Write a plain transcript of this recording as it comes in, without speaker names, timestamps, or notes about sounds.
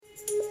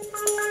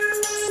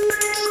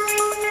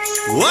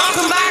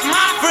Welcome back,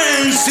 my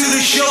friends, to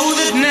the show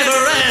that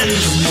never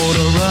ends.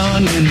 Motor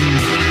running,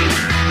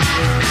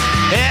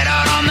 head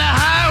out on the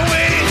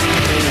highway.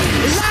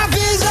 Life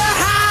is a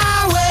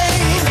highway.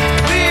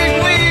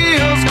 Big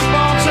wheels keep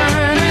on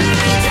turning.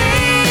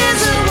 Day is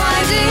a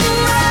winding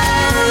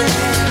road.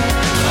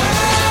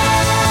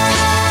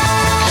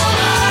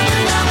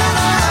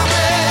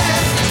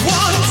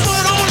 One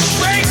foot on the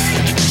brake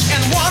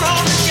and one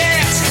on the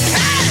gas.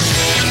 Hey!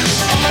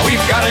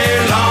 We've got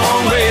a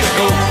long way to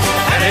go.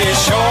 A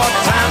short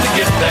time to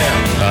get there.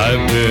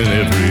 I've been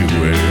everywhere.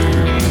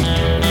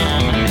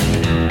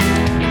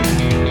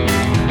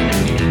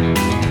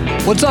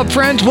 What's up,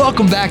 friends?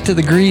 Welcome back to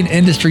the Green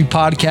Industry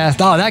Podcast.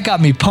 Oh, that got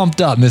me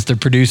pumped up, Mr.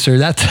 Producer.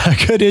 That's a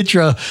good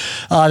intro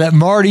that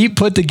Marty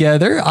put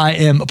together. I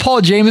am Paul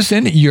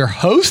Jameson, your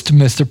host,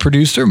 Mr.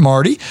 Producer,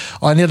 Marty.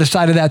 On the other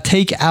side of that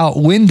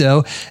takeout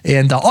window,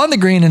 and on the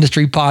Green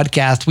Industry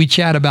Podcast, we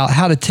chat about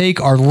how to take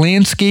our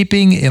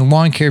landscaping and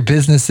lawn care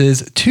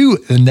businesses to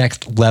the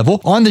next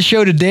level. On the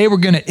show today, we're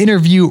going to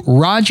interview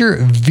Roger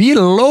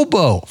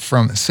Villalobos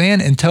from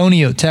San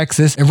Antonio,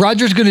 Texas. And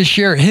Roger's going to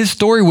share his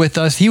story with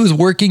us. He was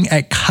working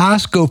at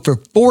Costco for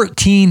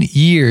 14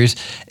 years,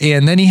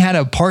 and then he had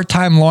a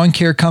part-time lawn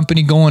care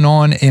company going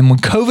on. And when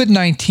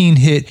COVID-19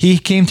 hit, he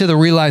came to the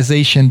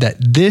realization that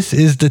this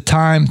is the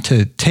time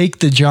to take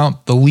the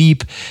jump, the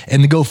leap,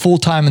 and to go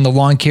full-time in the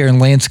lawn care and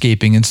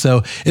landscaping. And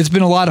so it's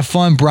been a lot of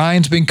fun.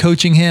 Brian's been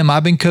coaching him.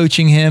 I've been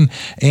coaching him,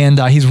 and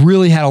he's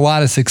really had a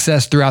lot of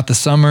success throughout the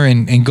summer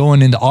and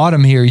going into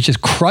autumn here. He's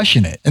just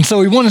crushing it. And so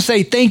we want to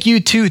say thank you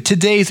to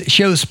today's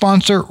show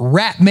sponsor,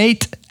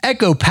 Wrapmate,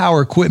 Echo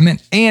Power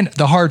Equipment, and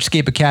the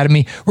Hardscape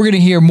Academy. We're going to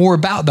hear more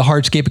about the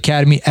Hardscape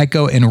Academy,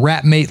 Echo, and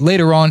Wrapmate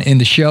later on in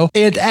the show.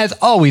 And as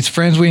always,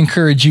 friends, we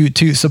encourage you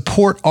to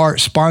support our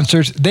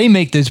sponsors. They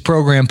make this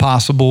program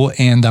possible,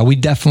 and we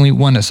definitely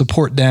want to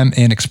support them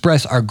and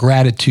express our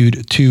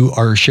gratitude to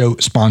our show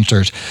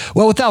sponsors.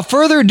 Well, without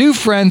further ado,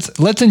 friends,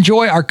 let's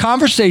enjoy our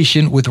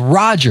conversation with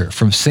Roger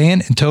from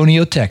San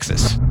Antonio,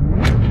 Texas.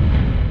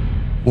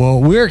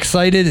 Well, we're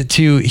excited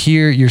to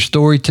hear your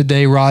story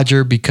today,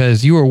 Roger,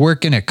 because you were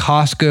working at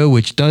Costco,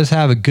 which does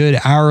have a good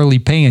hourly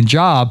paying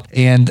job,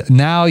 and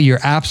now you're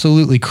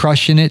absolutely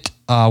crushing it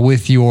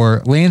with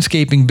your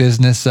landscaping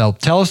business. So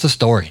tell us the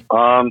story.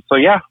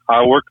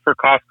 I worked for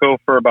Costco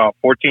for about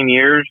 14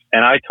 years,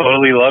 and I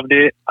totally loved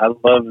it. I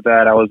loved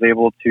that I was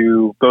able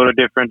to go to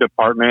different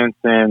departments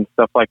and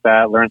stuff like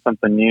that, learn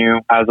something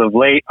new. As of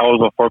late, I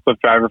was a forklift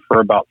driver for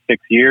about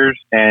 6 years,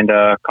 and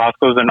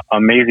Costco's an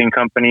amazing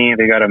company.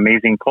 They got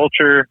amazing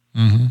culture.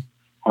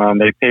 Mm-hmm.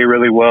 They pay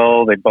really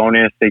well, they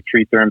bonus, they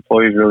treat their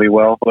employees really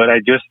well. But I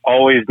just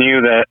always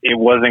knew that it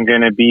wasn't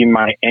going to be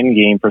my end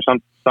game. For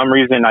some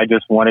reason, I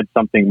just wanted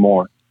something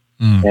more.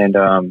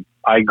 And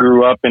I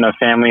grew up in a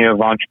family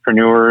of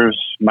entrepreneurs.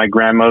 My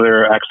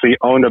grandmother actually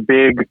owned a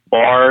big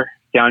bar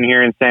down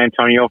here in San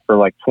Antonio for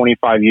like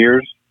 25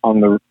 years on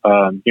the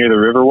near the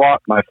Riverwalk.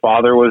 My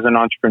father was an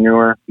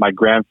entrepreneur. My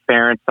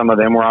grandparents, some of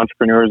them were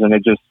entrepreneurs, and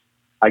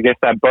I guess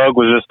that bug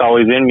was just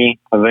always in me.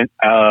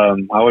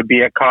 I would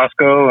be at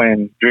Costco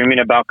and dreaming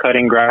about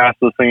cutting grass,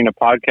 listening to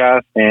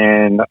podcasts,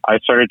 and I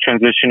started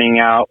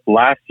transitioning out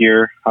last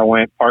year. I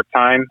went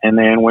part-time, and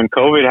then when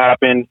COVID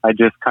happened, I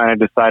just kind of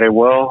decided,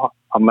 well,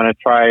 I'm going to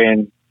try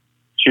and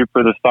shoot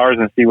for the stars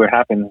and see what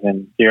happens,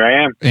 and here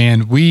I am.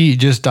 And we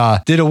just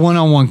did a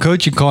one-on-one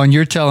coaching call, and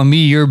you're telling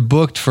me you're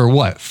booked for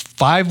what,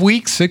 5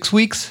 weeks, 6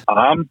 weeks?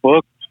 I'm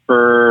booked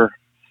for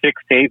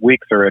 6 to 8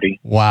 weeks already.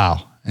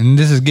 Wow. And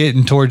this is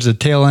getting towards the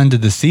tail end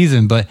of the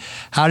season, but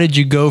how did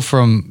you go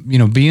from,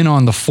 being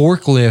on the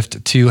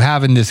forklift to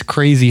having this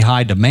crazy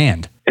high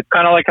demand? It's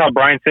kind of like how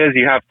Brian says,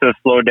 you have to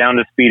slow down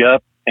to speed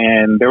up.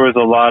 And there was a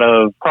lot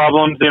of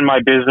problems in my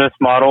business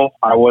model.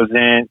 I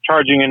wasn't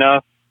charging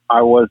enough.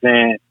 I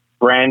wasn't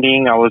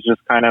branding. I was just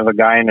kind of a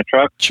guy in a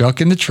truck.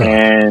 Chuck in the truck.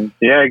 And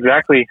yeah,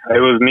 exactly. It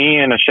was me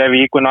and a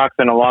Chevy Equinox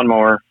and a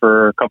lawnmower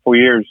for a couple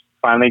years.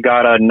 Finally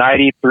got a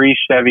 93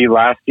 Chevy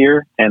last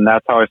year, and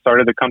that's how I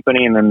started the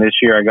company. And then this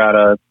year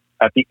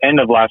at the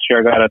end of last year,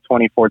 I got a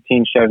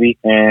 2014 Chevy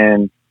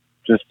and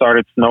just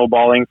started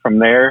snowballing from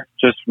there,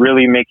 just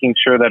really making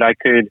sure that I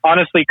could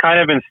honestly kind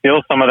of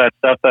instill some of that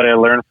stuff that I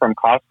learned from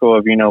Costco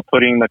of,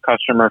 putting the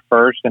customer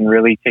first and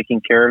really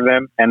taking care of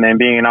them. And then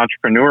being an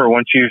entrepreneur,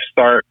 once you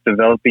start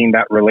developing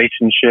that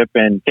relationship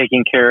and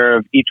taking care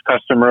of each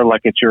customer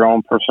like it's your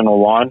own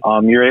personal lawn,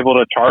 you're able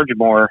to charge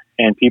more,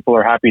 and people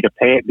are happy to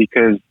pay it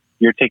because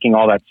you're taking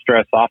all that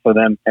stress off of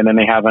them. And then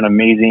they have an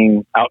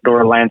amazing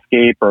outdoor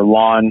landscape or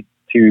lawn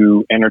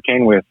to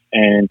entertain with.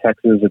 And in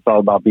Texas, it's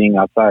all about being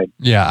outside.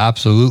 Yeah,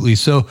 absolutely.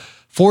 So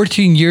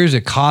 14 years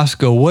at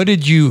Costco, what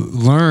did you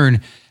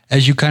learn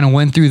as you kind of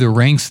went through the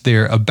ranks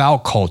there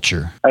about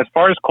culture? As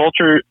far as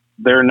culture,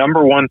 their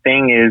number one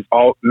thing is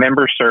all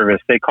member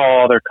service. They call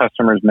all their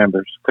customers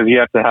members because you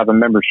have to have a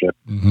membership.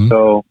 Mm-hmm.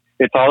 So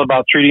it's all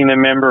about treating the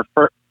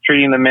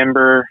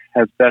member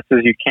as best as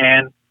you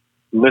can,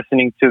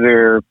 listening to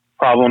their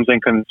problems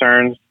and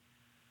concerns,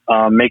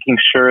 making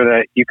sure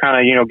that you kind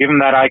of, give them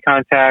that eye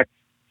contact,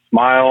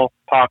 smile,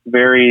 talk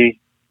very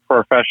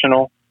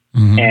professional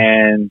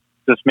and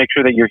just make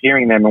sure that you're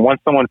hearing them. And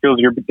once someone feels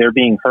they're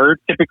being heard,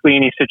 typically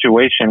any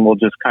situation will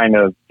just kind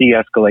of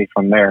de-escalate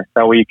from there.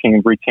 That way you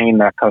can retain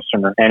that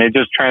customer. And it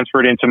just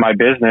transferred into my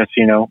business.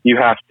 You know, you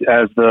have to,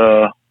 as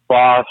the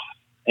boss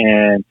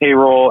and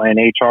payroll and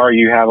HR,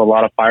 you have a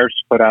lot of fires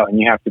to put out, and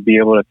you have to be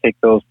able to take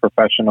those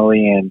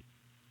professionally and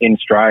in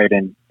stride.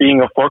 And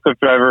being a forklift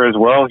driver as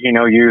well, you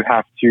know, you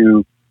have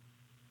to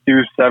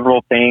do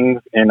several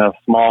things in a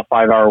small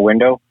 5-hour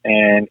window,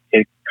 and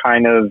it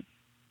kind of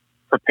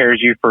prepares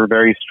you for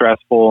very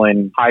stressful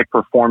and high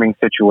performing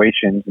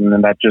situations. And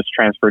then that just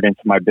transferred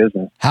into my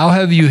business. How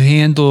have you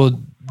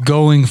handled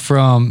going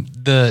from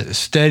the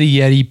steady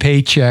Yeti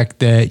paycheck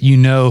that, you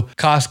know,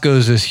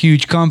 Costco's this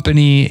huge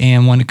company,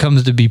 and when it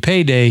comes to be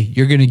payday,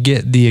 you're going to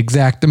get the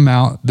exact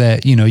amount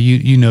that, you know,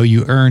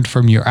 you earned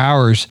from your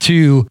hours,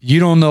 to you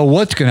don't know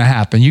what's going to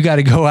happen. You got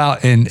to go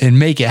out and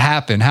make it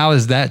happen. How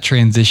has that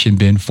transition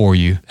been for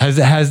you? Has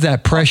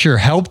that pressure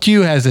helped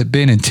you? Has it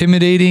been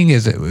intimidating?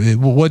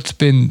 What's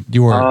been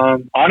your...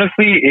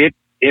 Honestly,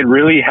 it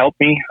really helped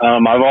me.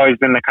 I've always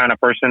been the kind of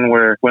person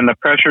where when the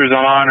pressure's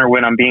on or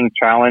when I'm being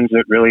challenged,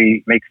 it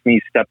really makes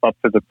me step up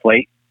to the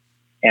plate.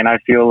 And I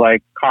feel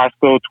like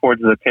Costco towards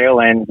the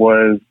tail end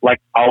was like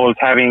I was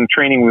having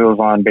training wheels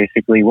on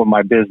basically with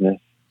my business.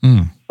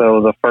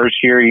 So the first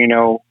year, you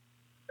know,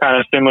 kind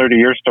of similar to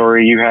your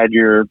story, you had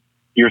your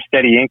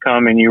steady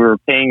income and you were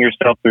paying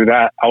yourself through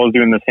that. I was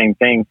doing the same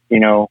thing, you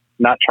know,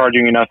 not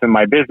charging enough in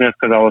my business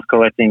because I was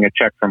collecting a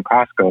check from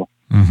Costco.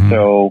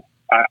 So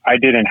I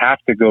didn't have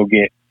to go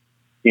get,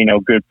 you know,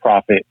 good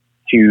profit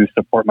to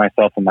support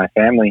myself and my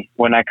family.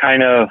 When I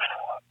kind of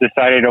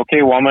decided,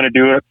 okay, well, I'm going to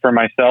do it for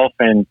myself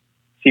and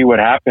see what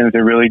happens, it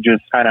really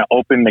just kind of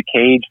opened the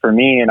cage for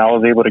me, and I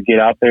was able to get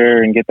out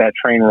there and get that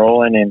train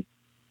rolling. And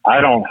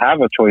I don't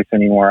have a choice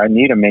anymore. I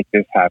need to make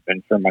this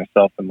happen for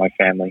myself and my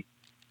family.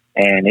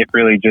 And it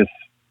really just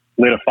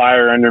lit a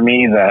fire under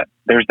me that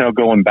there's no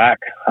going back.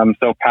 I'm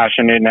so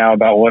passionate now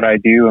about what I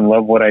do and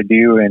love what I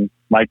do. And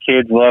my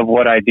kids love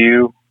what I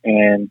do,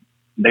 and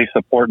they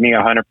support me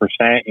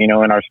 100%. You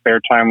know, in our spare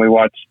time, we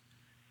watch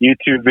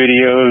YouTube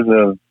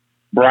videos of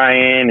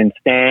Brian and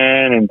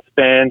Stan and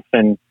Spence,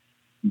 and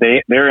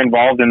they're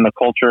involved in the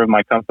culture of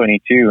my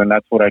company too. And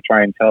that's what I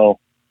try and tell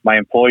my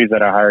employees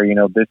that I hire. You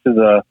know, this is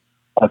a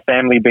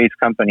family-based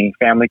company.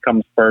 Family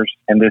comes first,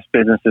 and this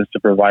business is to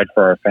provide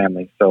for our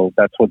family. So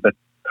that's what the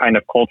kind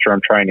of culture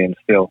I'm trying to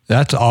instill.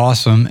 That's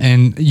awesome.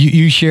 And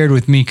you shared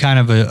with me kind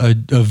of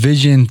a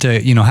vision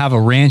to, you know, have a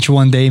ranch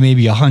one day,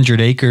 maybe 100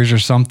 acres or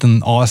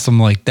something awesome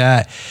like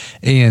that.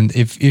 And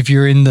if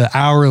you're in the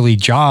hourly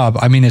job,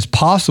 I mean, it's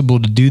possible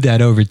to do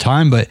that over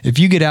time, but if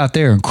you get out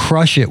there and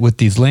crush it with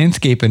these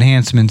landscape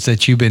enhancements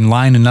that you've been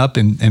lining up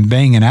and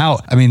banging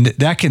out, I mean,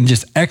 that can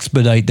just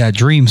expedite that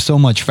dream so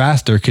much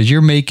faster, because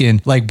you're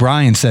making, like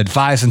Brian said,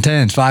 5s and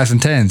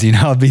 10s. You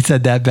know, he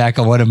said that back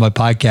on one of my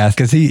podcasts,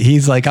 because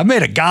he's like, I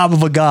made a gob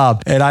of a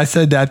gob. And I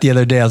said that the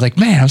other day. I was like,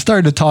 man, I'm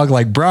starting to talk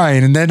like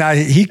Brian. And then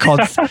he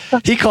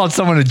called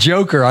someone a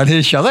joker on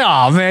his show. Like,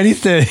 oh man,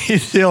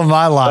 he's stealing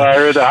my line. I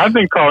heard that. I've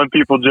been calling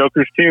people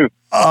jokers too.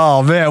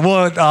 Oh man,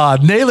 well,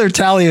 Naylor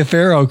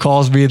Taliaferro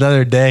calls me the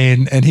other day,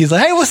 and he's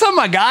like, "Hey, what's up,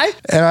 my guy?"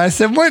 And I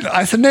said,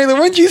 Naylor,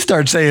 when did you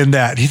start saying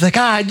that? He's like,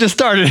 I just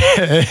started.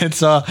 And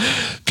so,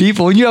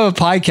 people, when you have a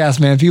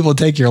podcast, man, people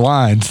take your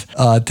lines.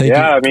 I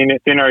mean,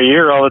 it's in our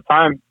ear all the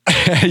time.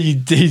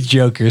 These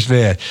jokers,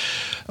 man.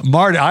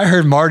 Marty, I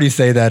heard Marty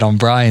say that on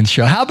Brian's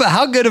show.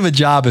 How good of a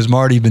job has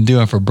Marty been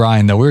doing for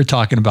Brian, though? We were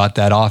talking about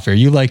that off air.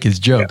 You like his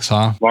jokes,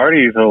 huh?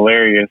 Marty's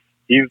hilarious.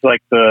 He's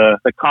like the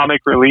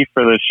comic relief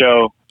for the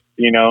show.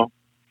 You know,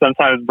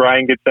 sometimes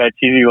Brian gets that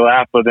cheesy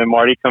laugh, but then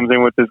Marty comes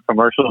in with his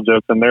commercial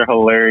jokes, and they're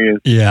hilarious.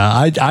 Yeah,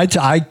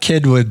 I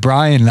kid with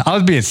Brian. I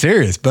was being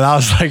serious, but I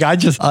was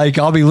like,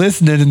 I'll be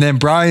listening, and then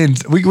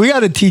we got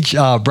to teach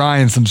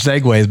Brian some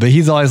segues, but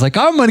he's always like,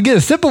 I'm going to get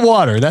a sip of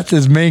water. That's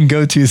his main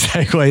go-to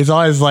segue. He's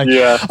always like,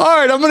 all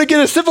right, I'm going to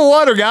get a sip of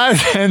water,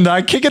 guys, and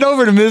I kick it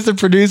over to Mr.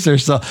 Producer.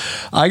 So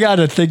I got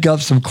to think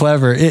up some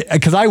clever,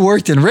 because I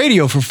worked in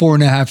radio for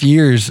 4.5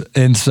 years,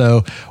 and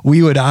so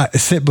we would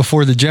sit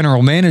before the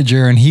general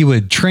manager, and he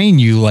would train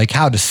you like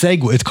how to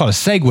segue. It's called a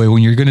segue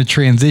when you're going to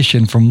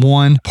transition from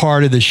one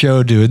part of the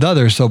show to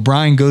another. So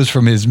Brian goes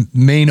from his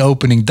main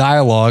opening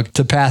dialogue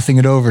to passing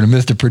it over to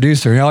Mr.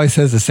 Producer. He always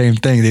says the same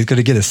thing. He's going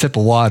to get a sip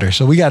of water.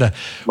 So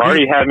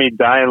Marty had me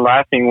dying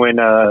laughing when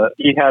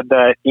he had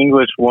that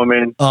English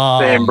woman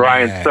saying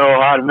Brian's so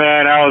hot.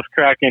 Man, I was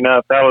cracking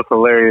up. That was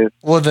hilarious.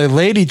 Well, the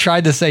lady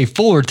tried to say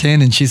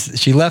Fullerton, and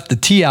she left the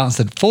T out and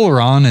said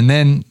Fulleron. And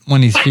then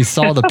when she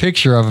saw the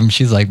picture of him,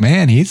 she's like,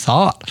 man, he's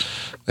hot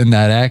in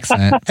that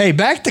accent. Hey,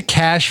 back to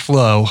cash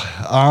flow.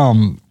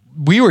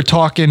 We were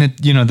talking at,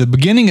 the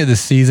beginning of the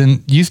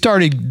season, you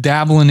started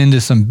dabbling into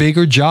some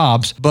bigger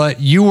jobs, but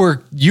you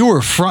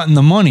were fronting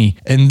the money.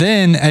 And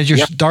then as you're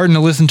starting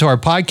to listen to our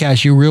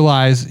podcast, you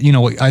realize,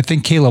 I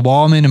think Caleb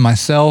Allman and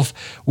myself,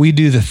 we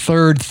do the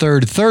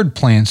third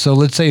plan. So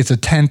let's say it's a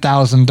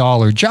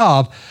 $10,000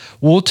 job.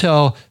 We'll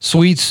tell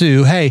Sweet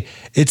Sue, hey,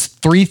 it's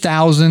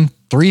 $3,000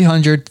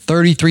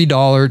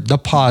 $333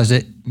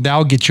 deposit.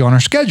 That'll get you on our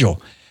schedule.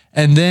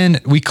 And then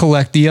we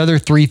collect the other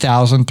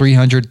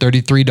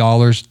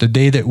 $3,333 the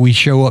day that we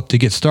show up to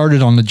get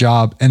started on the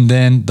job. And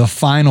then the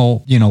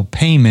final,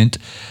 payment,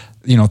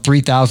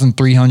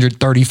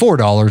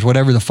 $3,334,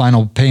 whatever the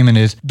final payment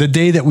is, the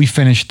day that we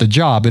finish the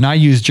job. And I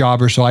use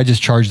Jobber, so I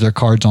just charge their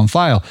cards on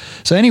file.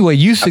 So anyway,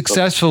 you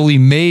successfully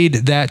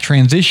made that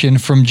transition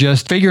from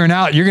just figuring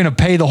out you're going to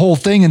pay the whole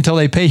thing until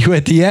they pay you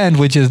at the end,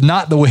 which is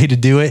not the way to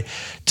do it,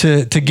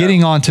 to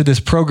getting onto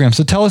this program.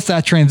 So tell us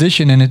that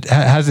transition, and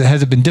has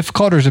it been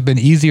difficult, or has it been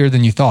easier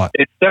than you thought?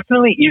 It's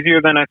definitely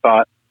easier than I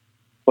thought.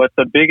 But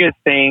the biggest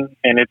thing,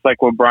 and it's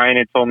like what Brian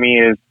had told me,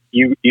 is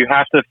you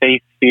have to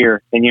face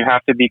fear and you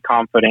have to be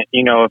confident.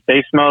 If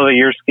they smell that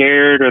you're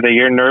scared or that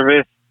you're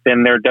nervous,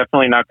 then they're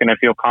definitely not going to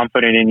feel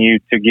confident in you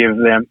to give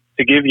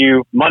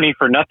you money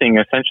for nothing.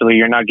 Essentially,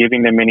 you're not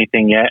giving them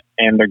anything yet,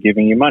 and they're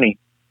giving you money.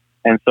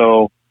 And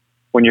so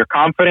when you're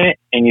confident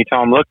and you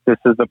tell them, look, this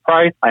is the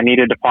price, I need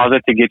a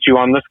deposit to get you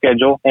on the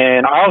schedule.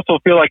 And I also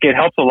feel like it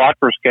helps a lot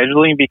for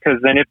scheduling, because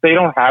then if they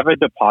don't have a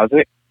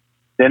deposit,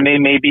 then they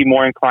may be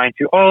more inclined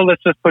to,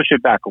 let's just push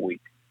it back a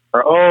week.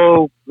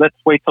 Or, let's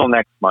wait till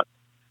next month.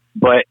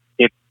 But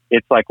if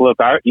it's like, look,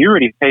 you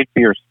already paid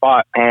for your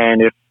spot,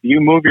 and if you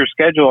move your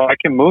schedule, I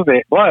can move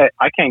it, but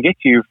I can't get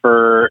to you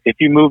if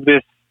you move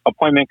this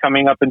appointment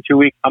coming up in 2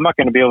 weeks, I'm not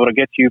going to be able to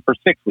get to you for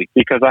 6 weeks,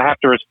 because I have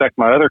to respect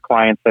my other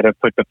clients that have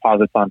put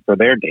deposits on for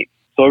their dates.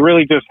 So it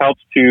really just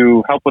helps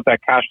with that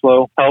cash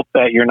flow, help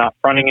that you're not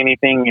fronting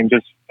anything, and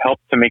just help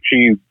to make sure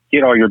you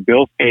get all your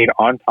bills paid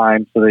on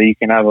time so that you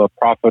can have a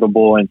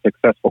profitable and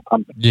successful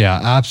company. Yeah,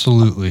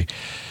 absolutely.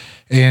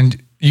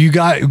 And you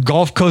got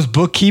Gulf Coast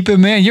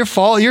Bookkeeping, man. You're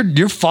following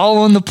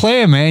the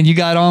plan, man. You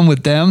got on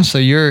with them, so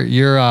you're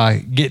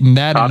getting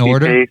that in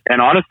order. Paste.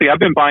 And honestly, I've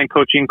been buying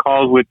coaching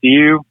calls with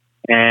you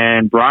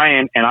and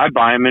Brian, and I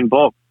buy them in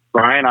bulk.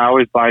 Brian, I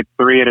always buy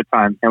 3 at a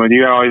time, and with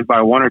you, I always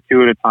buy 1 or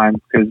 2 at a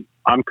time, because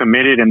I'm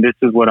committed and this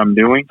is what I'm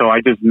doing. So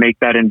I just make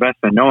that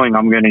investment knowing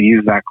I'm going to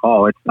use that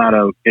call. It's not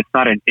an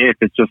if,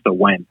 it's just a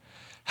when.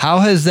 How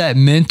has that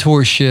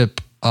mentorship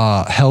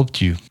helped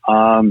you?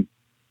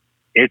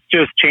 It's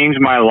just changed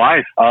my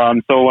life.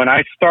 So when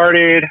I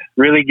started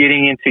really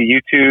getting into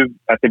YouTube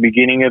at the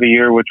beginning of the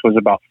year, which was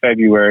about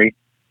February,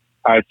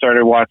 I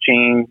started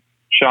watching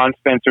Sean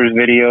Spencer's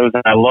videos,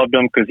 and I loved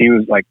him because he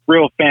was like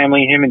real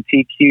family, him and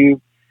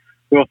TQ,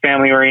 real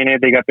family oriented.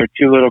 They got their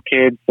 2 little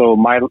kids. So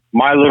my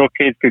little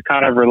kids could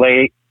kind of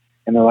relate,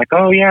 and they're like,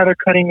 oh yeah, they're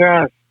cutting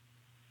grass.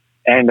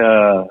 And,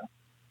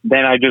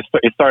 then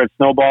it started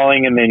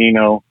snowballing, and then,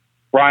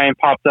 Brian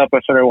popped up. I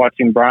started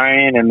watching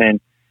Brian, and then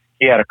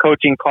he had a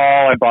coaching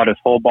call. I bought his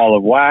whole ball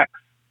of wax.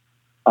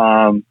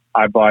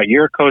 I bought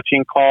your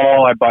coaching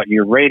call. I bought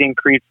your rate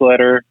increase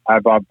letter. I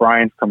bought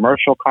Brian's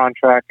commercial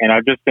contract, and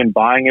I've just been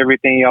buying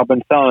everything y'all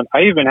been selling.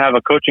 I even have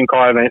a coaching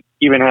call I haven't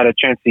even had a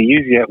chance to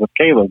use yet with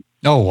Caleb.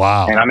 Oh,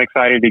 wow. And I'm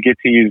excited to get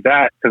to use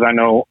that, because I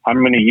know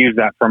I'm going to use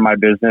that for my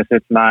business.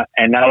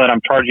 And now that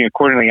I'm charging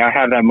accordingly, I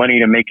have that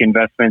money to make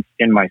investments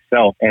in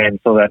myself, and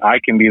so that I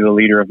can be the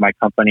leader of my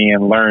company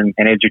and learn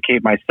and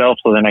educate myself,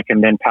 so then I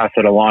can then pass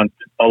it along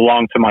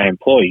to my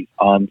employees.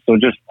 So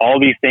just all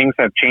these things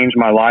have changed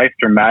my life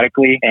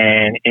dramatically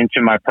and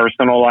into my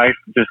personal life,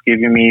 just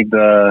giving me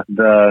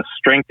the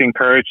strength and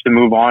courage to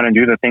move on and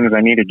do the things I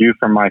need to do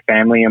for my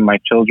family and my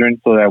children,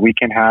 so that we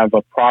can have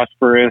a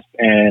prosperous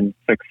and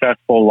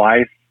successful life.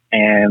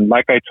 And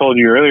like I told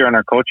you earlier on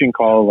our coaching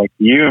call, like,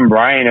 you and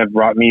Brian have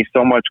brought me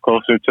so much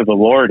closer to the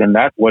Lord, and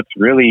that's what's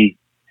really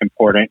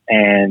important.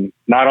 And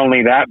not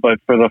only that, but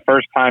for the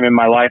first time in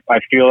my life,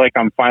 I feel like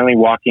I'm finally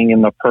walking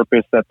in the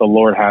purpose that the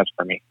Lord has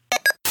for me.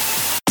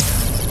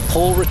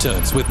 Paul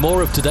returns with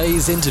more of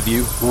today's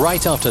interview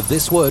right after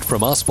this word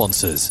from our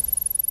sponsors.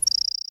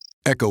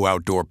 Echo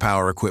Outdoor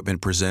Power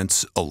Equipment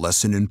presents A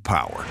Lesson in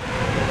Power.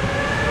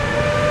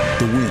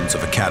 The winds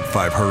of a Cat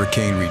 5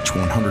 hurricane reach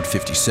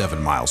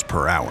 157 miles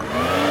per hour.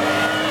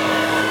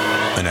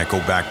 An Echo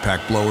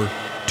backpack blower,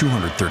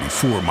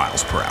 234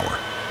 miles per hour.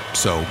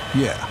 So,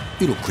 yeah,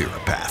 it'll clear a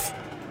path.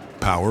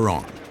 Power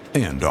on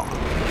and on.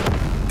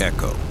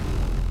 Echo.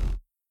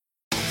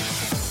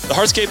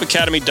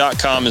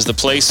 TheHardscapeAcademy.com is the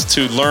place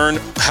to learn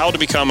how to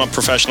become a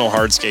professional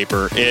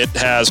hardscaper. It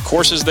has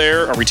courses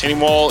there, a retaining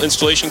wall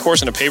installation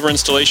course and a paver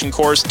installation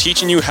course,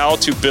 teaching you how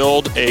to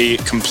build a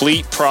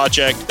complete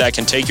project that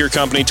can take your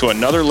company to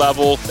another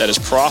level that is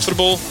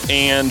profitable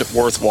and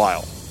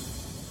worthwhile.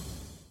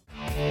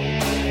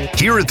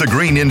 Here at the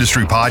Green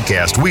Industry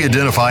Podcast, we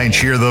identify and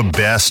share the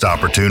best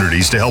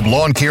opportunities to help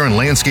lawn care and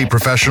landscape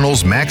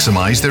professionals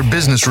maximize their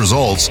business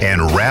results,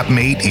 and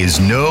WrapMate is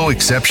no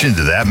exception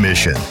to that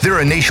mission.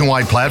 They're a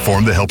nationwide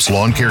platform that helps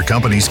lawn care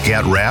companies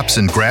get wraps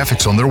and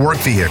graphics on their work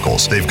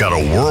vehicles. They've got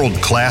a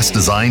world-class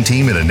design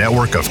team and a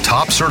network of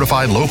top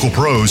certified local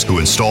pros who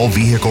install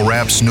vehicle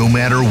wraps no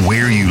matter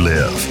where you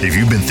live. If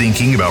you've been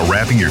thinking about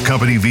wrapping your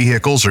company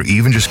vehicles, or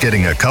even just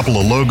getting a couple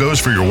of logos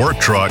for your work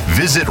truck,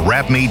 visit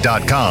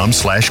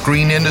WrapMate.com/green.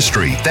 green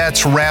industry.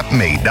 That's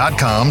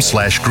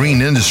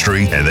wrapmate.com/green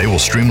industry, and they will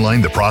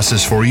streamline the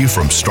process for you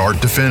from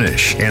start to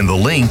finish. And the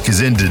link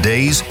is in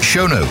today's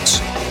show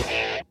notes.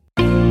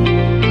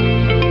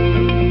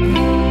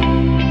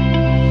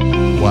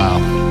 Wow.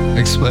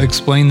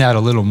 Explain that a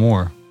little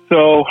more.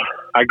 So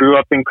I grew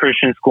up in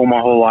Christian school my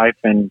whole life,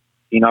 and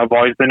I've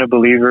always been a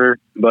believer.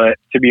 But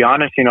to be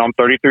honest, I'm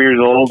 33 years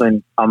old,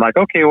 and I'm like,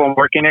 okay, well, I'm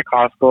working at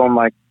Costco. I'm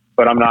like,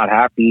 but I'm not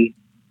happy.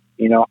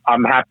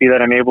 I'm happy that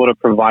I'm able to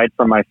provide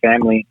for my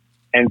family,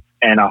 and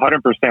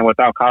 100%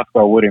 without Costco,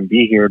 I wouldn't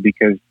be here,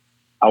 because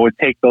I would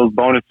take those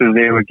bonuses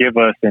they would give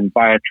us and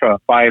buy a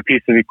truck, buy a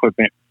piece of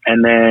equipment.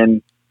 And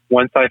then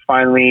once I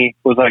finally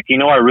was like,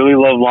 I really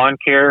love lawn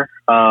care.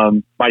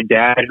 My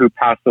dad, who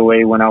passed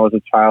away when I was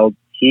a child,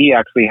 he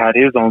actually had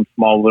his own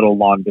small little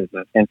lawn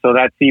business. And so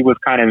that seed was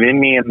kind of in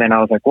me. And then I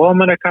was like, well, I'm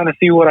going to kind of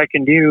see what I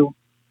can do.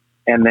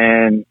 And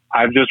then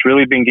I've just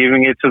really been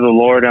giving it to the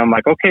Lord. And I'm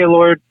like, okay,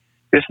 Lord,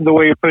 this is the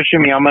way you're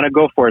pushing me. I'm going to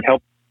go for it.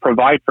 Help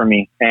provide for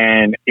me.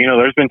 And,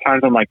 there's been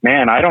times I'm like,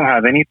 man, I don't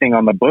have anything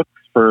on the books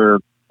for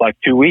like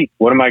 2 weeks.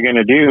 What am I going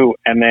to do?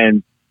 And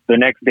then the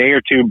next day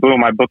or two,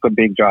 boom, I book a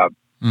big job.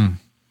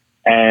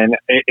 And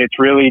it's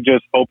really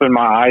just opened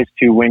my eyes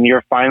to when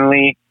you're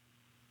finally,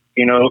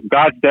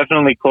 God's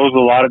definitely closed a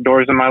lot of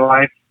doors in my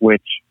life,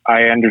 which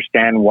I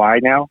understand why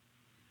now.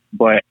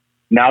 But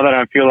now that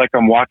I feel like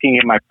I'm walking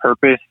in my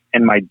purpose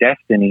and my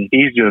destiny,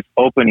 he's just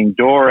opening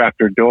door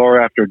after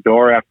door after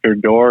door after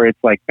door. It's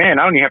like, man,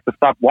 I don't even have to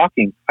stop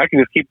walking. I can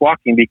just keep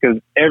walking, because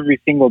every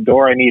single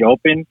door I need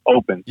open.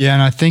 Yeah,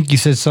 and I think you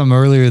said something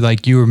earlier,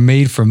 like you were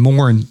made for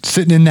more, and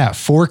sitting in that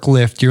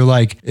forklift, you're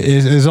like,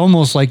 it's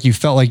almost like you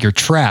felt like you're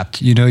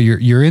trapped.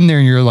 You're in there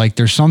and you're like,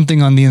 there's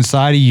something on the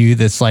inside of you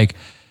that's like,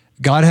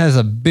 God has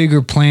a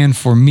bigger plan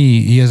for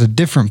me. He has a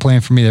different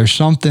plan for me. There's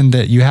something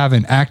that you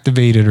haven't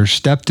activated or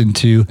stepped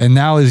into. And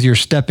now as you're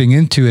stepping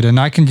into it, and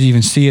I can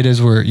even see it as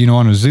we're,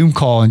 on a Zoom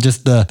call, and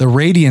just the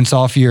radiance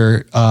off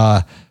your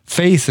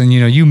face, and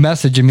you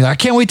message me like, I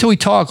can't wait till we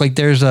talk. Like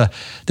there's a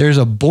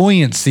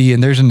buoyancy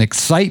and there's an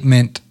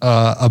excitement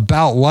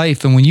about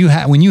life. And when you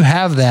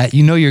have that,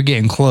 you're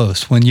getting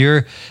close. When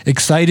you're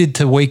excited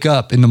to wake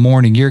up in the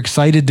morning, you're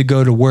excited to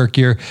go to work.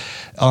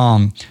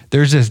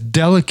 There's this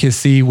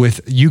delicacy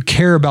with, you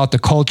care about the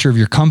culture of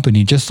your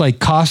company, just like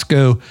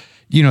Costco.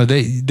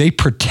 They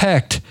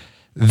protect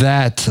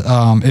that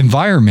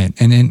environment,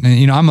 and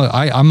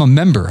I'm a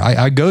member.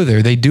 I go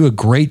there. They do a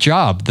great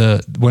job.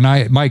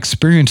 My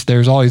experience there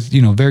is always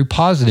very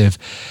positive,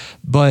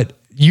 but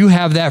you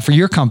have that for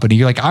your company.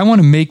 You're like, I want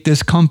to make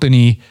this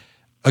company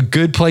a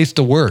good place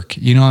to work.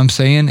 You know what I'm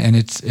saying? And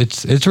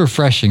it's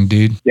refreshing,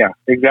 dude. Yeah,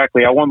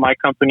 exactly. I want my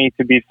company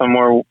to be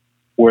somewhere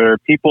where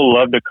people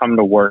love to come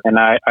to work, and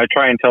I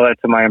try and tell that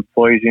to my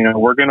employees.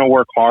 We're going to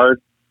work hard,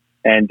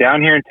 and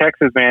down here in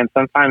Texas, man,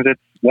 sometimes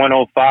it's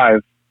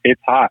 105. It's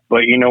hot,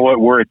 but you know what?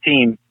 We're a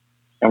team,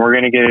 and we're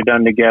going to get it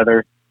done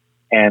together.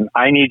 And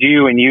I need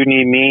you, and you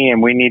need me,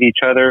 and we need each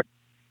other.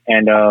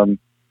 And,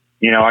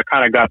 I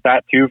kind of got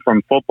that too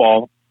from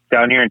football.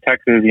 Down here in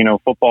Texas,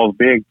 football is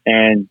big,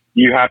 and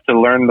you have to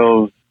learn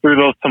through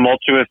those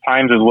tumultuous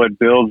times is what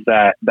builds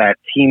that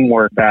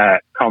teamwork,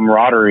 that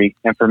camaraderie.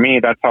 And for me,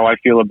 that's how I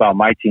feel about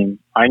my team.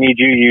 I need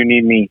you, you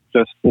need me,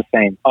 just the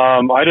same.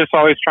 I just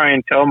always try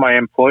and tell my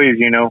employees,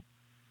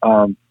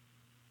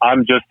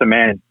 I'm just a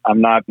man.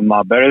 I'm not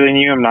better than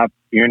you.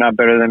 You're not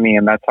better than me.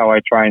 And that's how I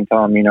try and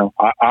tell them,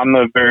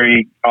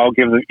 I'll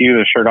give you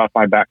the shirt off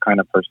my back kind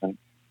of person.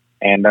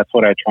 And that's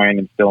what I try and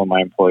instill in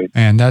my employees.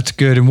 And that's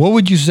good. And what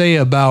would you say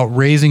about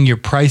raising your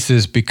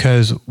prices?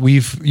 Because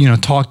we've,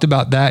 talked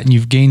about that, and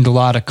you've gained a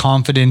lot of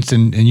confidence.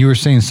 And you were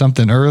saying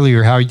something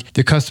earlier, how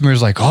the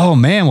customer's like, oh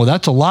man, well,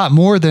 that's a lot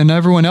more than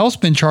everyone else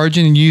been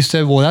charging. And you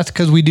said, well, that's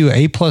because we do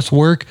A+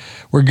 work.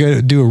 We're going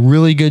to do a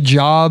really good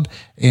job.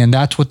 And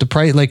that's what the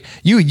price, like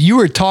you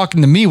were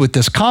talking to me with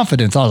this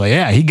confidence. I was like,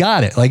 yeah, he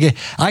got it. Like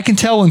I can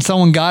tell when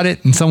someone got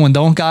it and someone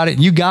don't got it.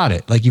 You got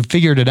it. Like you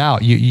figured it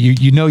out.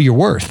 You know your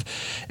worth,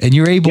 and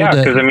you're able to.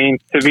 Yeah, because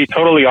to be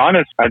totally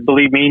honest, I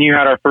believe me and you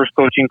had our first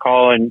coaching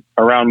call in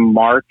around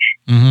March.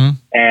 Mm-hmm.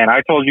 And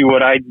I told you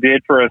what I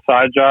did for a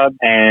side job.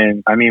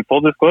 And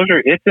full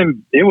disclosure, it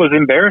was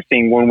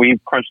embarrassing when we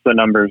crunched the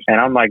numbers. And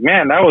I'm like,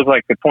 man, that was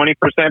like a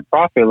 20%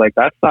 profit. Like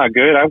that's not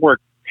good. I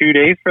worked 2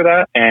 days for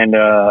that. And,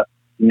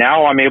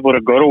 now I'm able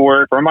to go to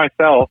work for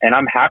myself, and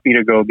I'm happy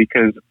to go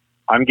because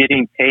I'm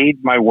getting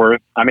paid my worth.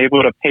 I'm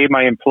able to pay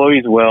my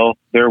employees well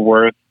their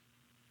worth.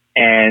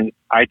 And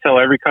I tell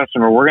every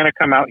customer, we're going to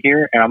come out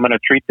here and I'm going to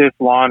treat this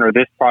lawn or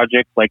this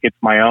project like it's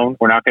my own.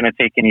 We're not going to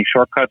take any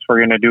shortcuts. We're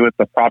going to do it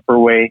the proper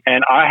way.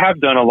 And I have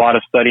done a lot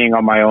of studying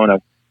on my own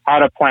of how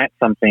to plant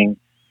something,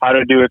 how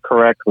to do it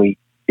correctly,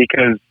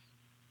 because,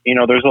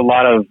 there's a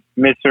lot of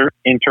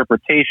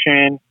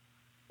misinterpretation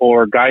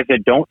or guys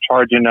that don't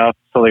charge enough,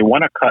 so they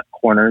want to cut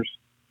corners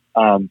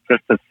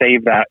just to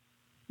save that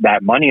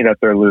money that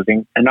they're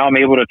losing. And now I'm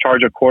able to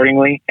charge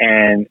accordingly,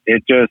 and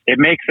it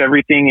makes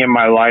everything in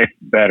my life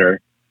better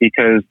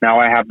because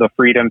now I have the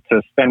freedom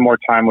to spend more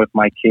time with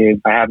my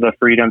kids. I have the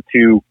freedom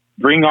to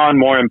bring on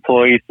more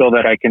employees so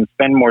that I can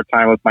spend more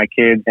time with my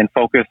kids and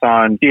focus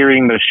on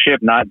steering the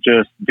ship, not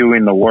just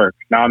doing the work.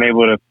 Now I'm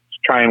able to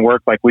try and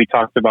work like we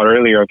talked about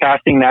earlier,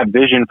 casting that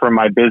vision for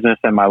my business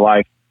and my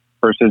life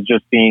versus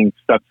just being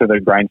stuck to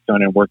the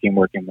grindstone and working.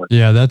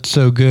 Yeah, that's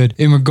so good.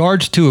 In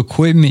regards to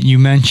equipment, you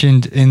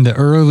mentioned in the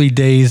early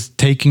days,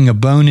 taking a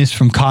bonus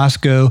from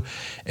Costco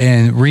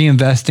and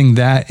reinvesting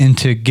that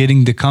into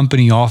getting the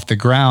company off the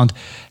ground.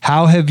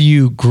 How have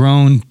you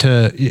grown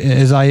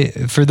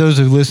to, for those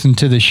who listened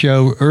to the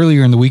show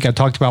earlier in the week, I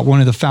talked about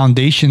one of the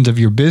foundations of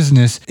your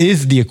business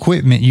is the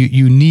equipment.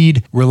 You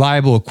need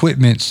reliable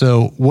equipment.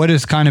 So what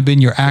has kind of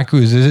been your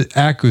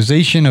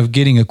acquisition of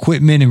getting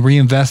equipment and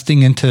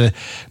reinvesting into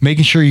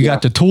making sure you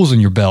got the tools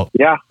in your belt?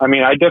 Yeah, I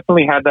mean, I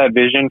definitely had that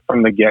vision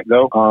from the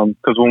get-go.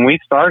 Because when we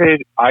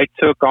started, I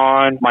took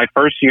on my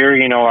first year,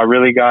 I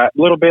really got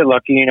a little bit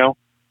lucky,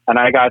 and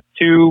I got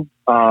 2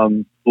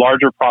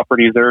 larger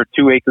properties. There were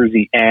 2 acres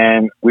each,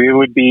 and we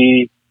would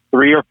be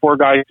 3 or 4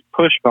 guys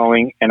push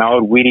mowing, and I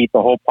would weed eat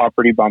the whole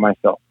property by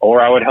myself,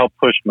 or I would help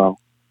push mow.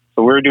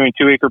 So we were doing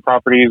 2 acre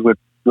properties with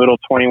little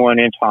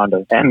 21-inch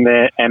Hondas. And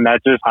that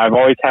just, I've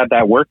always had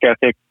that work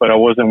ethic, but I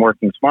wasn't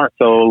working smart.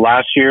 So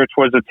last year,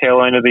 towards the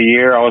tail end of the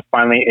year, I was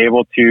finally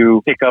able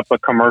to pick up a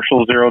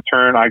commercial zero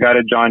turn. I got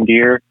a John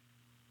Deere.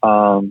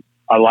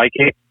 I like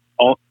it,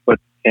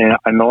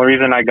 and the only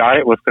reason I got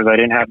it was because I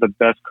didn't have the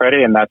best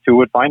credit, and that's who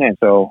would finance.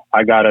 So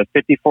I got a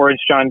 54-inch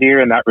John Deere,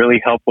 and that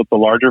really helped with the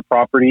larger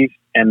properties.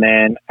 And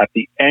then at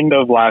the end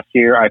of last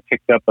year, I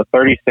picked up a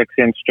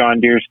 36-inch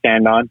John Deere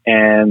stand-on,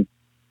 and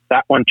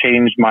that one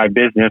changed my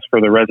business for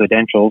the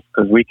residentials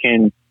because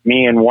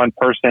me and one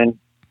person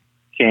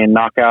can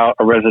knock out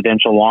a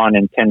residential lawn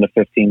in 10 to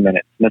 15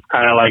 minutes. And it's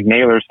kind of like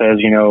Naylor says,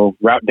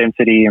 route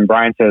density, and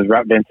Brian says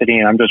route density.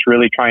 And I'm just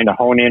really trying to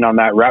hone in on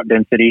that route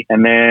density.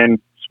 And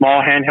then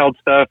small handheld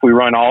stuff, we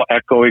run all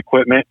Echo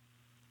equipment.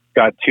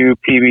 Got 2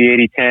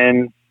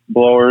 PB8010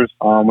 blowers.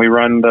 We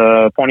run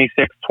the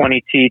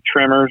 2620T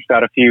trimmers,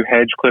 got a few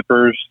hedge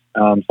clippers,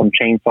 some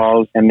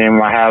chainsaws. And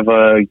then I have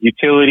a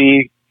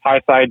utility high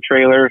side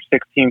trailer,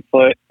 16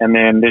 foot. And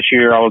then this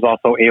year I was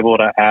also able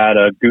to add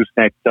a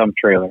gooseneck dump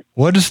trailer.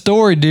 What a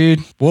story,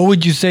 dude. What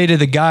would you say to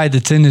the guy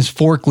that's in his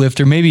forklift,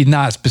 or maybe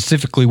not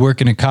specifically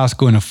working at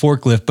Costco in a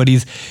forklift, but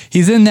he's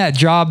in that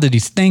job that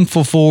he's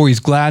thankful for.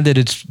 He's glad that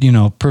it's,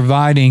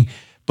 providing,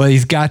 but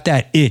he's got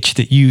that itch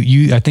that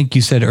I think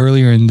you said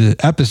earlier in the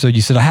episode,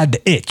 you said, I had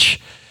the itch.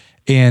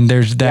 And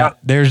there's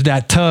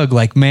that tug,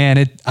 like,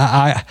 man,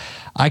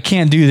 I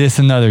can't do this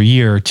another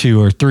year or 2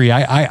 or 3.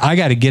 I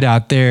got to get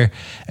out there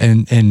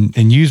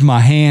and use my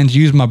hands,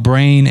 use my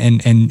brain,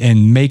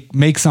 and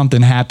make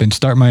something happen.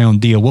 Start my own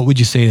deal. What would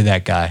you say to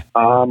that guy?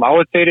 I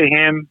would say to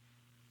him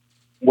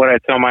what I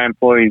tell my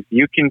employees: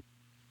 you can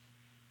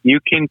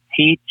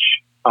teach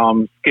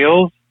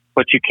skills,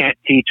 but you can't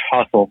teach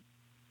hustle.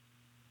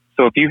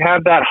 So if you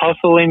have that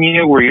hustle in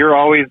you, where you're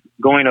always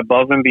going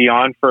above and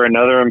beyond for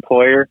another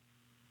employer,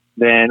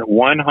 then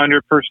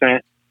 100%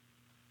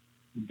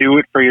 do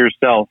it for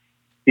yourself.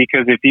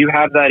 Because if you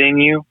have that in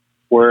you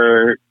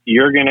where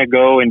you're going to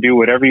go and do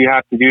whatever you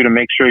have to do to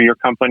make sure your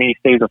company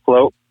stays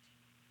afloat,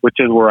 which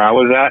is where I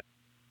was at,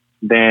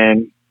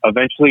 then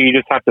eventually you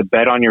just have to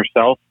bet on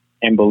yourself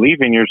and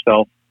believe in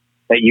yourself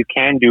that you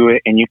can do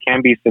it and you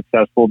can be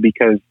successful.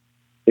 Because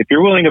if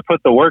you're willing to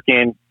put the work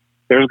in,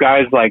 there's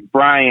guys like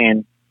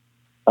Brian,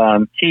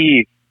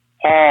 Keith,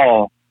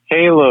 Paul,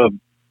 Caleb,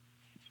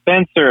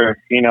 Spencer,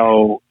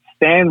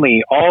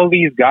 Stanley, all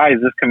these guys,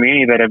 this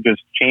community that have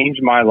just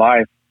changed my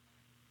life.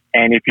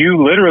 And if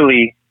you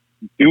literally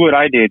do what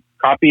I did,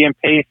 copy and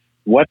paste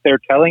what they're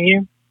telling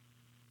you,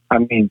 I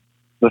mean,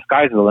 the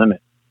sky's the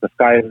limit. The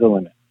sky is the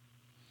limit.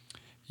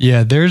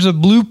 Yeah, there's a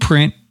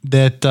blueprint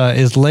that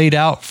is laid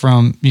out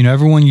from,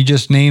 everyone you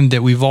just named,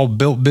 that we've all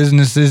built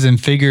businesses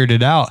and figured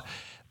it out.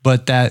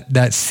 But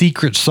that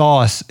secret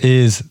sauce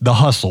is the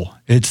hustle.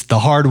 It's the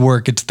hard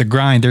work. It's the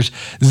grind. There's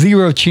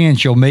zero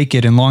chance you'll make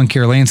it in lawn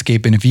care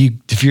landscaping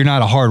if you're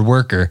not a hard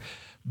worker.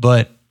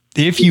 But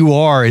if you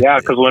are, yeah,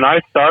 because when I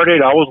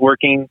started, I was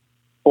working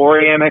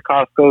 4 a.m. at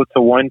Costco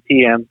to 1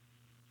 p.m.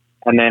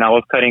 and then I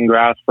was cutting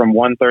grass from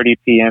 1:30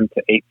 p.m.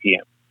 to 8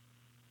 p.m.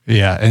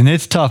 Yeah, and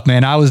it's tough,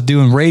 man. I was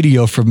doing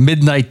radio from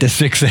midnight to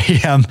 6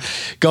 a.m.,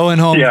 going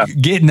home,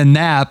 getting a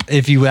nap,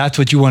 that's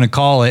what you want to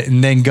call it,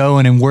 and then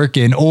going and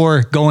working,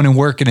 or going and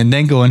working and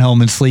then going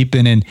home and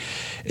sleeping. And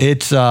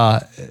it's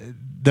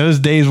those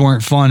days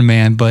weren't fun,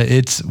 man, but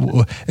it's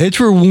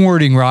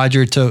rewarding,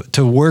 Roger,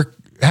 to work,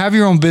 have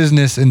your own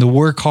business and to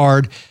work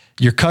hard.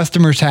 Your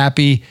customers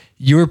happy,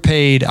 you're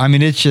paid. I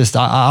mean, it's just,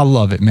 I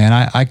love it, man.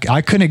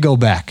 I couldn't go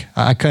back.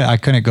 I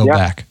couldn't go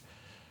back.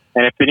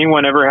 And if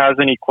anyone ever has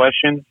any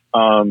questions,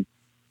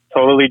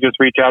 totally just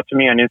reach out to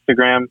me on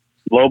Instagram,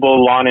 Lobo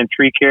Lawn and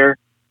Tree Care.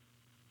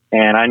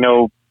 And I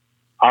know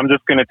I'm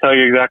just going to tell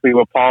you exactly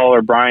what Paul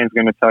or Brian's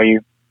going to tell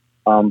you.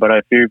 But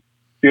if you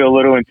feel a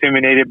little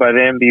intimidated by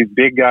them, these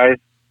big guys,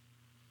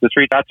 just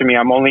reach out to me.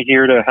 I'm only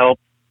here to help.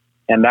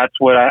 And that's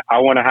what I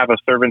want to have, a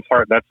servant's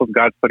heart. That's what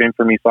God's put in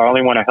for me. So I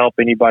only want to help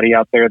anybody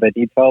out there that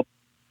needs help.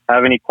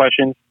 Have any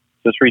questions,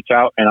 just reach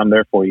out and I'm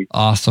there for you.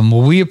 Awesome.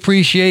 Well, we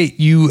appreciate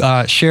you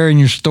sharing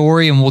your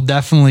story, and we'll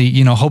definitely,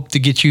 hope to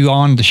get you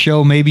on the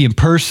show, maybe in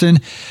person.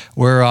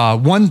 We're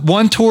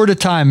one tour at a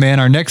time, man.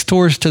 Our next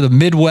tour is to the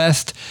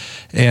Midwest,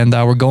 and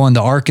we're going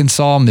to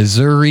Arkansas,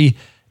 Missouri,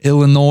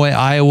 Illinois,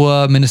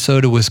 Iowa,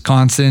 Minnesota,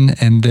 Wisconsin,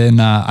 and then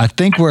I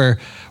think we're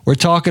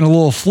talking a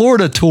little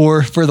Florida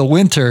tour for the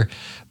winter.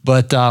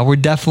 But we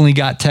definitely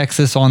got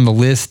Texas on the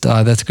list.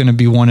 That's going to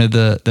be one of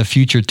the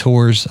future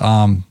tours.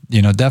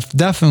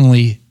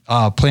 Definitely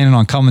planning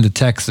on coming to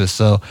Texas.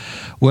 So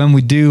when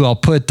we do, I'll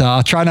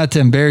try not to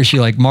embarrass you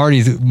like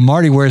Marty.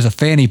 Marty wears a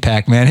fanny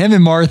pack, man. Him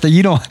and Martha,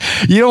 you don't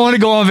want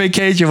to go on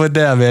vacation with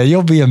them, man.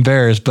 You'll be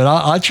embarrassed. But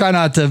I'll try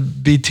not to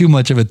be too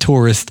much of a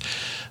tourist.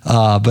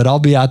 But I'll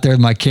be out there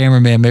with my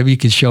cameraman. Maybe you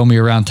could show me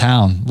around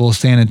town, little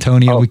San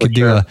Antonio. We could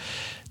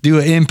do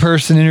an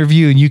in-person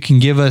interview, and you can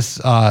give us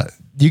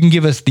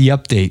the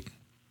update.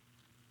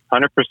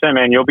 100%,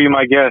 man. You'll be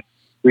my guest.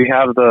 We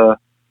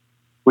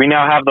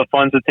now have the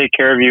funds to take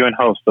care of you and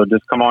host, so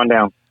just come on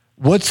down.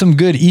 What's some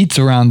good eats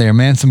around there,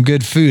 man? Some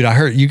good food. I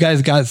heard you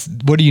guys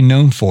what are you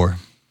known for?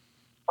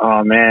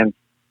 Oh, man.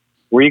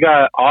 We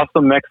got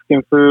awesome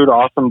Mexican food,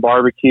 awesome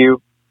barbecue.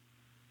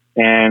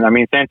 And,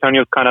 San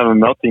Antonio's kind of a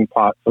melting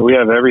pot, so we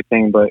have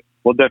everything, but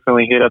we'll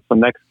definitely hit up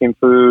some Mexican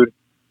food,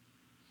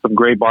 some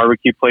great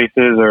barbecue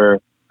places, or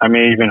I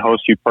may even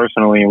host you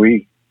personally.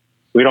 We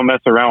don't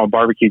mess around with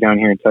barbecue down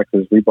here in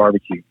Texas. We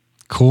barbecue.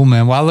 Cool,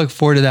 man. Well, I look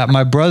forward to that.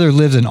 My brother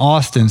lives in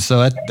Austin,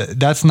 so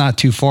that's not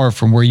too far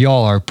from where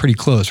y'all are. Pretty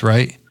close,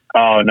 right?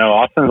 Oh, no.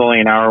 Austin's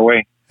only an hour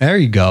away. There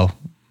you go.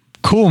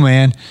 Cool,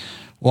 man.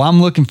 Well,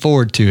 I'm looking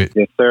forward to it.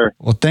 Yes, sir.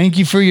 Well, thank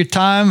you for your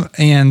time,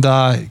 and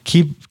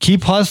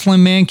keep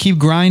hustling, man. Keep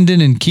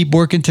grinding and keep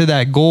working to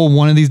that goal.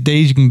 One of these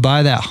days you can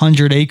buy that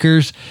 100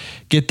 acres,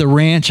 get the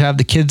ranch, have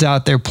the kids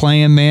out there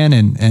playing, man,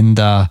 and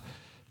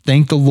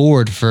thank the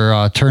Lord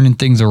for turning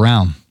things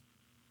around.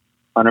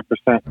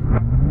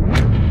 100%.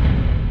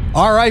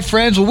 All right,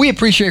 friends. Well, we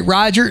appreciate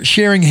Roger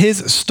sharing his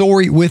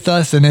story with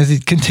us. And as he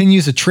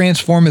continues to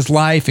transform his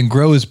life and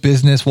grow his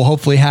business, we'll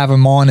hopefully have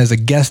him on as a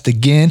guest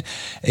again.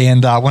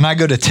 And when I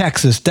go to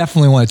Texas,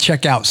 definitely want to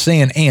check out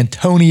San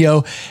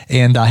Antonio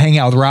and hang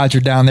out with Roger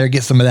down there,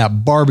 get some of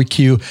that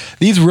barbecue.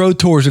 These road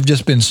tours have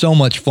just been so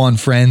much fun,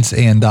 friends.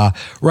 And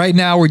right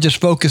now, we're just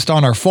focused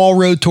on our fall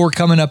road tour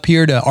coming up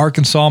here to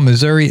Arkansas,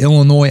 Missouri,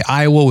 Illinois,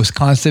 Iowa,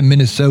 Wisconsin,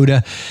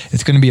 Minnesota.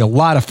 It's going to be a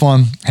lot of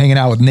fun hanging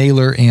out with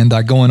Naylor and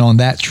going on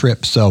that trip.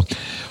 So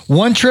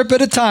one trip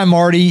at a time,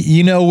 Marty.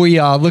 We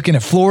are looking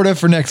at Florida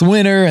for next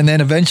winter, and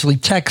then eventually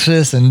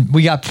Texas. And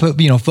we got,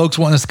 folks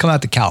wanting us to come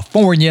out to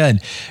California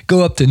and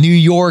go up to New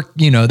York,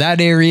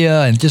 that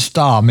area. And just,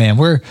 man,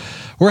 we're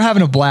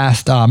having a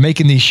blast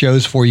making these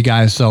shows for you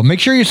guys. So make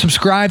sure you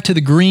subscribe to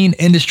the Green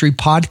Industry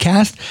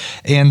Podcast.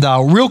 And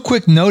real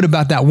quick note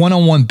about that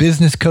one-on-one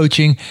business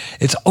coaching.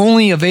 It's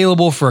only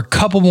available for a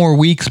couple more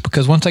weeks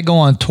because once I go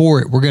on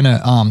tour, we're going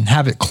to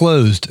have it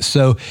closed.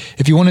 So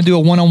if you want to do a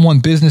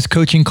one-on-one business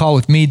coaching call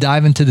with me,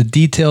 dive into the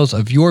details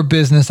of your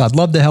business. I'd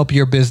love to help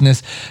your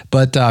business.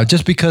 But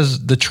just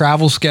because the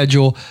travel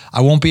schedule,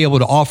 I won't be able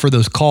to offer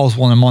those calls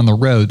when I'm on the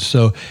road.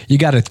 So you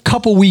got a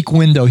couple week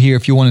window here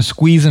if you want to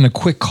squeeze in a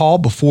quick call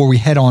before we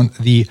head on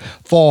the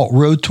fall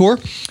road tour.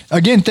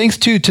 Again, thanks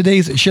to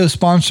today's show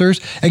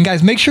sponsors. And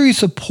guys, make sure you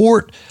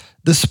support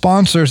the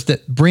sponsors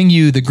that bring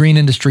you the Green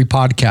Industry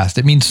Podcast.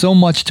 It means so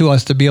much to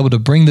us to be able to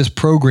bring this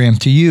program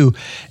to you,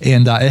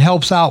 and it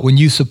helps out when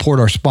you support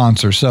our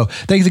sponsors. So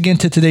thanks again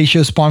to today's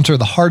show sponsor,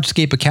 the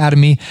Hardscape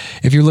Academy.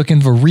 If you're looking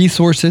for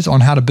resources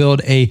on how to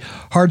build a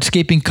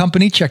hardscaping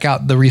company, check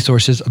out the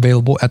resources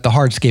available at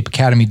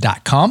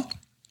thehardscapeacademy.com.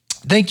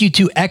 Thank you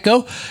to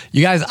Echo.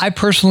 You guys, I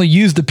personally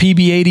use the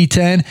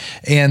PB8010,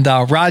 and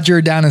Roger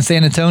down in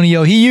San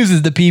Antonio, he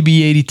uses the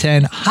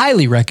PB8010.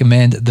 Highly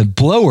recommend the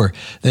blower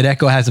that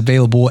Echo has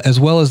available, as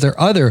well as their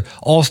other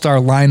all-star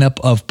lineup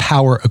of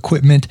power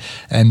equipment.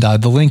 And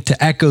the link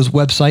to Echo's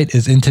website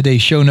is in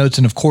today's show notes.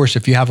 And of course,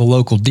 if you have a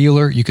local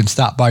dealer, you can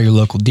stop by your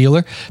local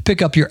dealer,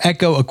 pick up your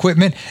Echo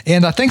equipment.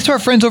 And thanks to our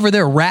friends over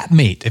there,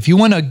 Wrapmate. If you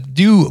want to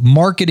do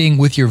marketing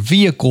with your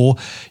vehicle,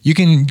 you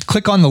can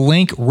click on the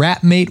link.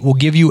 Wrapmate will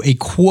give you a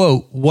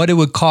quote what it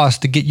would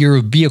cost to get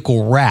your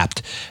vehicle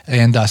wrapped.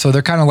 And so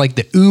they're kind of like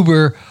the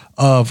Uber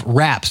of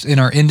wraps in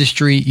our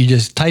industry. You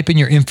just type in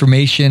your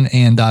information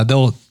and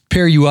they'll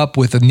pair you up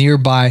with a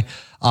nearby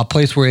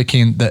place where it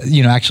can,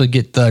 actually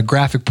get the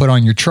graphic put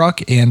on your truck,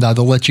 and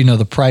they'll let you know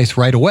the price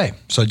right away.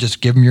 So just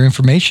give them your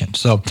information.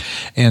 So,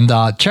 and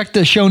check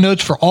the show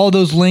notes for all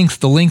those links,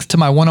 the links to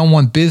my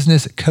one-on-one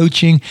business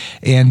coaching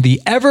and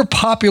the ever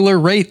popular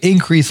rate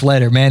increase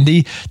letter, man.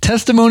 The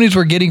testimonies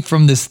we're getting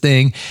from this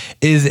thing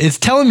it's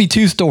telling me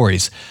two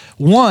stories.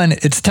 One,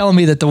 it's telling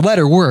me that the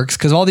letter works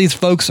because all these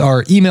folks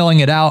are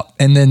emailing it out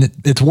and then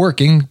it's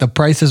working. The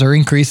prices are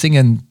increasing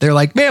and they're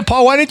like, man,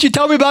 Paul, why didn't you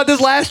tell me about this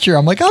last year?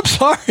 I'm like, I'm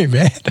sorry,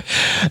 man.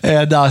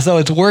 And so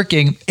it's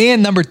working.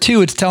 And number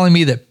two, it's telling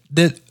me that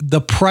the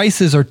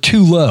prices are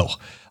too low.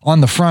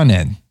 on the front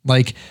end.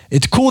 Like,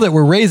 it's cool that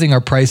we're raising our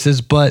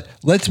prices, but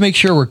let's make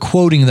sure we're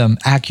quoting them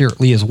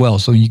accurately as well.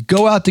 So when you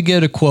go out to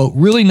get a quote,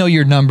 really know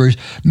your numbers,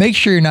 make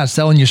sure you're not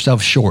selling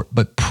yourself short,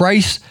 but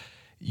price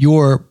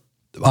your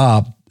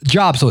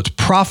job so it's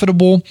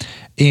profitable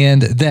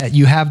and that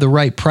you have the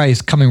right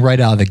price coming right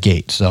out of the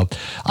gate. So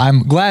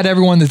I'm glad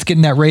everyone that's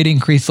getting that rate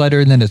increase letter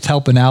and then it's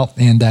helping out.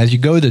 And as you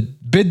go to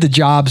bid the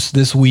jobs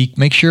this week,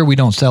 make sure we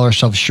don't sell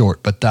ourselves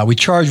short, but we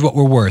charge what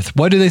we're worth.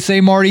 What do they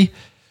say, Marty?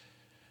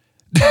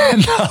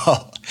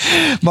 No.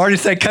 Marty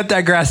said, cut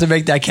that grass and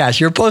make that cash.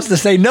 You're supposed to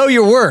say, know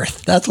your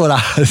worth. That's what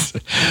I was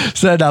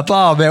set up.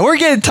 Oh, man, we're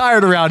getting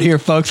tired around here,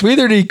 folks. We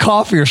either need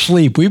coffee or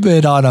sleep. We've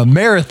been on a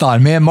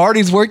marathon, man.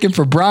 Marty's working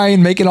for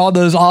Brian, making all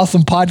those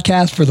awesome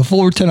podcasts for the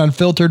Full Return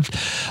Unfiltered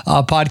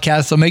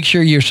podcast. So make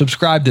sure you're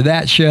subscribed to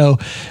that show.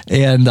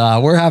 And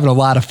we're having a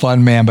lot of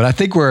fun, man. But I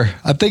think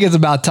it's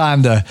about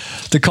time to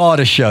call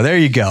it a show. There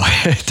you go.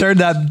 Turn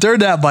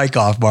that mic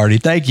off, Marty.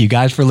 Thank you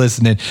guys for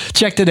listening.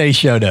 Check today's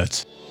show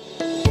notes.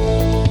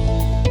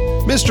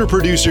 Mr.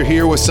 Producer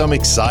here with some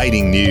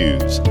exciting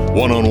news.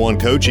 One-on-one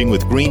coaching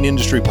with Green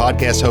Industry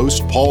Podcast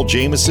host Paul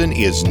Jameson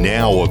is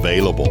now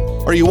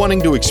available. Are you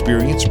wanting to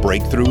experience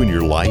breakthrough in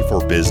your life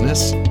or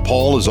business?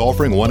 Paul is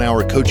offering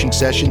 1-hour coaching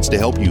sessions to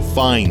help you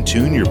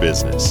fine-tune your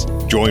business.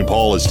 Join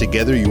Paul as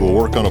together you will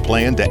work on a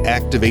plan to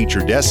activate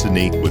your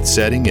destiny with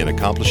setting and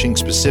accomplishing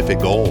specific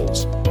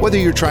goals. Whether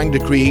you're trying to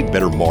create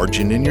better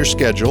margin in your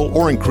schedule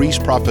or increase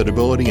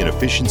profitability and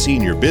efficiency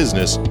in your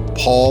business,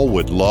 Paul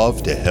would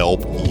love to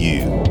help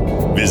you.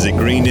 Visit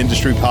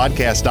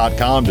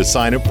greenindustrypodcast.com to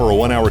sign up for a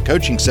 1-hour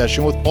coaching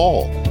session with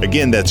Paul.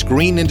 Again, that's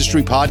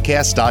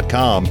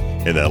greenindustrypodcast.com,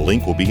 and that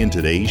link will be in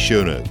today's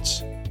show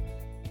notes.